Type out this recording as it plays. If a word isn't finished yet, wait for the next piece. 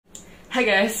Hi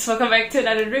guys, welcome back to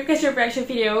another Dreamcatcher reaction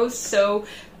video. So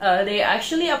they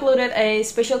actually uploaded a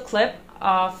special clip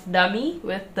of Dami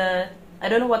with the, I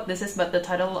don't know what this is, but the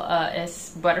title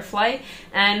is Butterfly.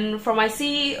 And from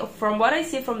what I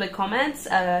see from the comments,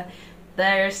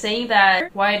 they're saying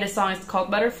that why the song is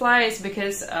called Butterfly is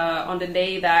because on the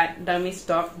day that Dami's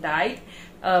dog died,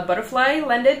 a butterfly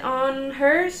landed on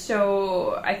her.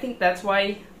 So I think that's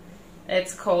why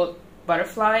it's called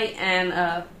Butterfly.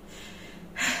 And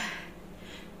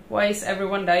why is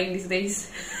everyone dying these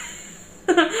days?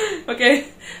 Okay,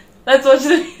 let's watch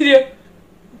the video.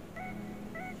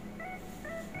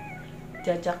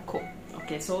 Jajako.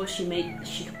 Okay, so she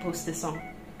composed this song.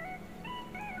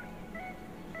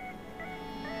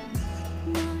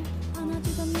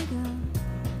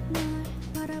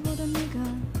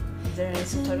 Is there any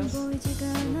subtitles?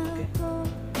 Okay.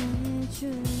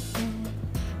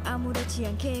 아무렇지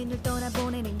않게 널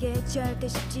떠나보내는 게 절대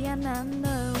쉽지 않아.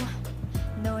 No.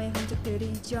 너의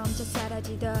흔적들이 점차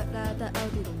사라지더라도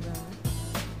어디론가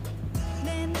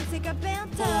내 냄새가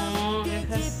뱉어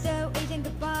그 집도 이젠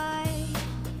goodbye.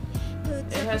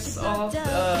 It has all of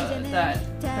that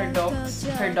her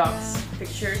dogs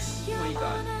pictures. Oh my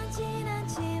god.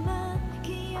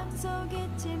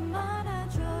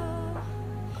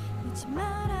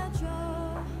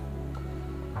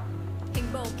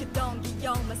 행복했던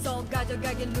기억만 속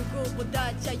가져가길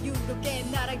누구보다 자유롭게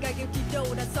날아가길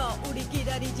기도라서 우리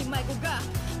기다리지 말고 가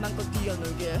맘껏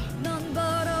뛰어놀게 넌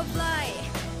butterfly.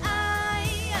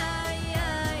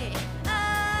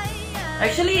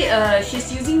 Actually,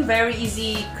 she's using very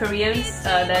easy Koreans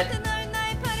that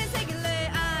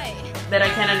I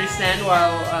can understand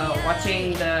while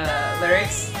watching the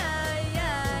lyrics,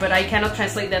 but I cannot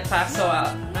translate that fast, so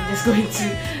I'm just going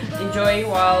to enjoy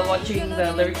while watching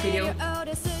the lyric video.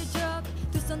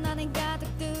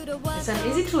 It's an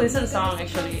easy to listen song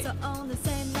actually.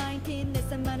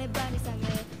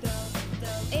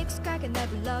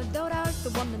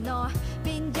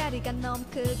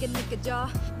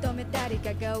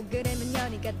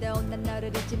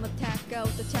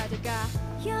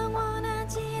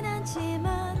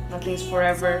 Nothing's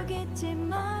forever.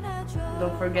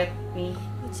 Don't forget me.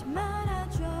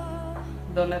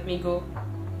 Don't let me go.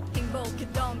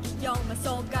 행복했던 기억만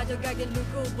속 가져가길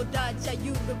누구보다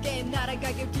자유롭게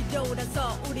날아가길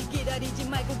기도라서 우리 기다리지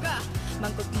말고 가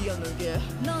맘껏 뛰어놀게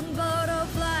넌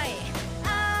butterfly.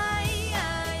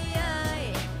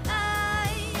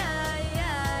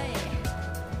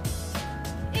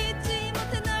 잊지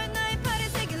못해 널 나의 팔에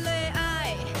새길래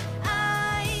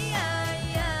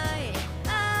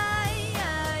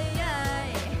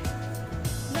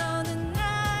너는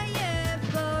나의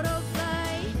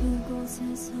butterfly.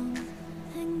 그곳에서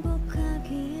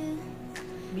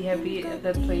be happy at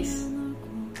that place.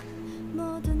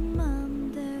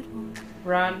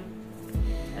 Run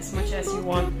as much as you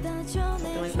want.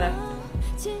 Something like that.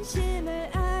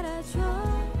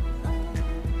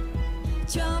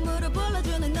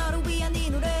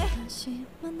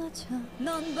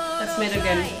 Let's meet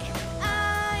again.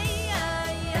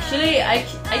 Actually, I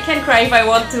can cry if I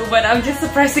want to, but I'm just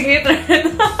suppressing it.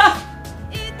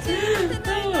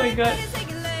 Oh my god.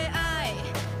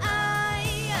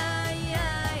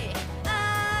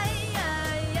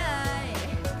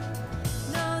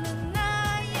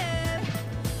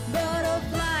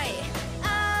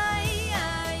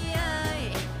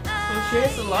 She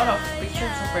has a lot of pictures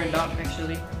of her dog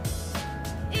actually.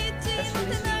 That's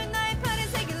really sweet.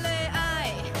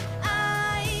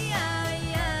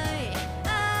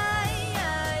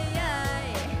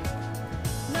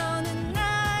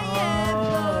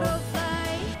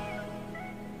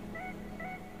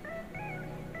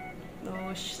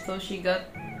 Oh, so she got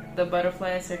the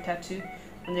butterfly as her tattoo.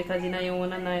 언제까지 나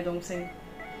영원한 나의 동생.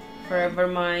 Forever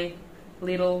my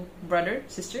little brother,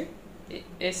 sister.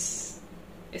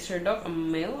 Is her dog a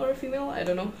male or a female? I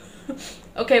don't know.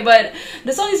 Okay, but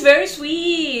the song is very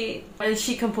sweet. And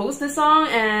she composed the song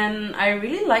and I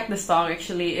really like the song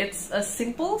actually. It's a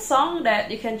simple song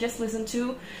that you can just listen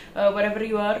to whatever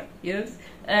you are. Yes.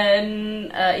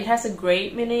 And it has a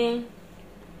great meaning.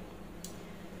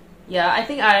 Yeah, I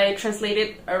think I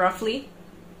translated roughly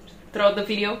throughout the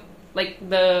video, like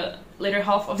the later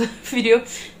half of the video.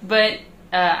 But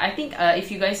I think if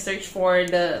you guys search for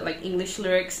the English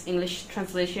lyrics, English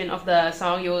translation of the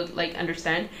song, you would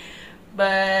understand.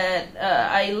 But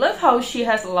I love how she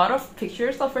has a lot of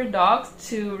pictures of her dogs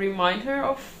to remind her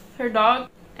of her dog.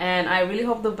 And I really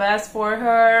hope the best for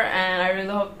her, and I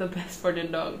really hope the best for the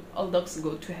dog. All dogs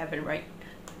go to heaven, right?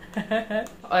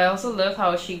 I also love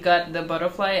how she got the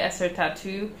butterfly as her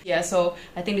tattoo. Yeah, so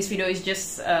I think this video is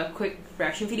just a quick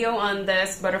reaction video on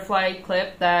this butterfly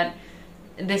clip that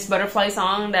this butterfly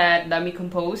song that Dami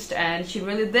composed, and she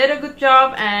really did a good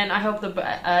job. And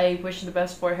I wish the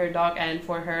best for her dog and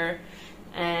for her.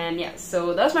 And yeah,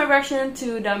 so that was my reaction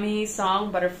to Dami's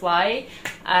song Butterfly.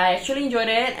 I actually enjoyed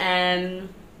it, and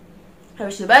I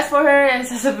wish the best for her,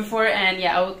 as I said before. And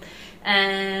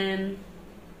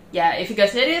yeah, if you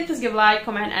guys did it, please give a like,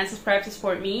 comment, and subscribe to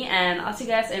support me. And I'll see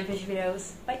you guys in future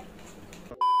videos. Bye.